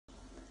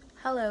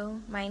Hello,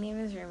 my name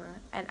is Rhema,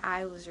 and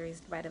I was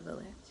raised by the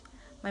village.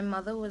 My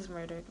mother was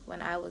murdered when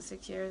I was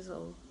 6 years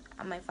old,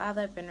 and my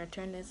father had been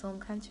returned to his home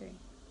country.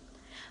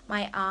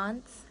 My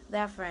aunts,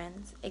 their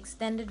friends,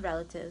 extended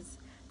relatives,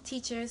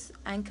 teachers,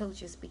 and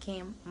coaches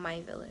became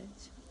my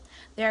village.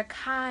 They are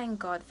kind,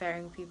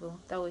 God-fearing people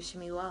that wish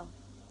me well.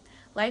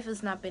 Life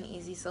has not been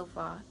easy so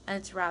far, and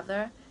it's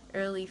rather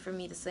early for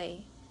me to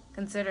say,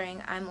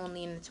 considering I'm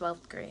only in the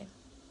 12th grade.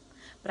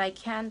 But I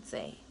can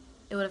say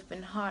it would have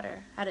been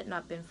harder had it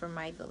not been for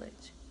my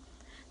village.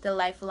 The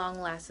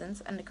lifelong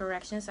lessons and the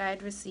corrections I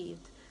had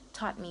received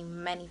taught me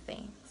many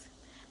things,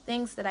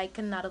 things that I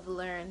could not have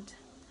learned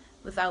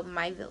without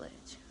my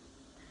village.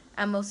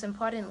 And most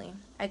importantly,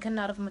 I could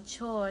not have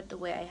matured the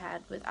way I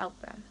had without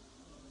them.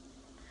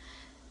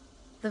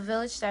 The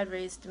village that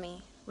raised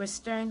me were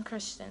stern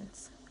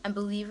Christians and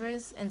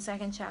believers in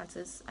second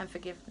chances and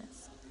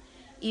forgiveness,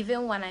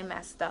 even when I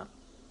messed up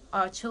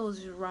or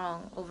chose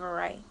wrong over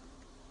right.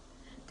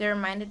 They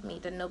reminded me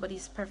that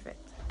nobody's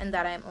perfect and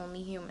that I am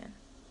only human.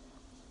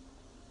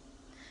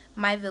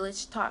 My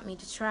village taught me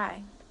to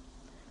try,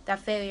 that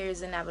failure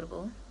is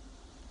inevitable,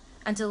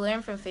 and to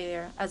learn from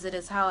failure as it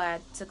is how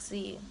I'd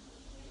succeed.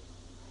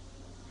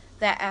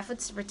 Their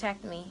efforts to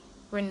protect me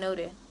were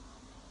noted,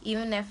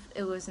 even if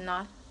it was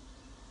not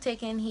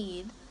taken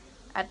heed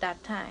at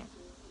that time,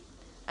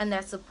 and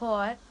their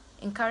support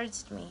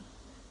encouraged me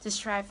to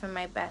strive for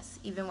my best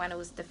even when it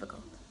was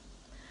difficult.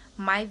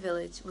 My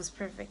village was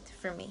perfect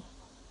for me.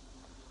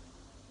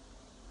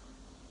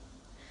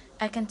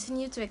 I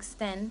continue to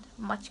extend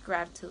much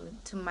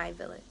gratitude to my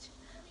village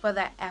for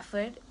their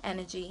effort,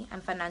 energy,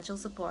 and financial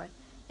support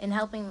in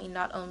helping me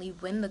not only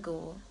win the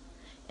gold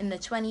in the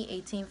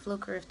 2018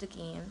 Flow-Carifta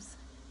Games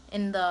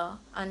in the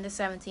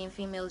Under-17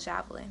 Female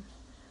Javelin,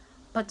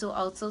 but to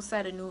also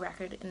set a new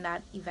record in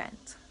that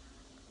event.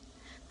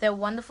 Their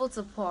wonderful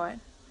support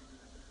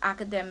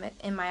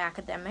in my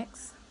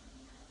academics,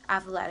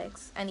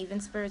 athletics, and even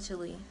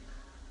spiritually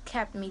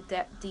kept me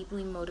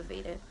deeply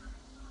motivated.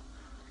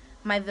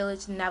 My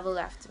village never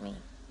left me.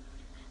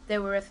 They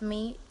were with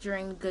me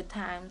during the good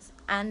times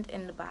and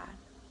in the bad.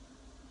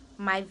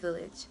 My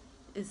village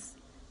is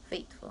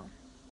faithful.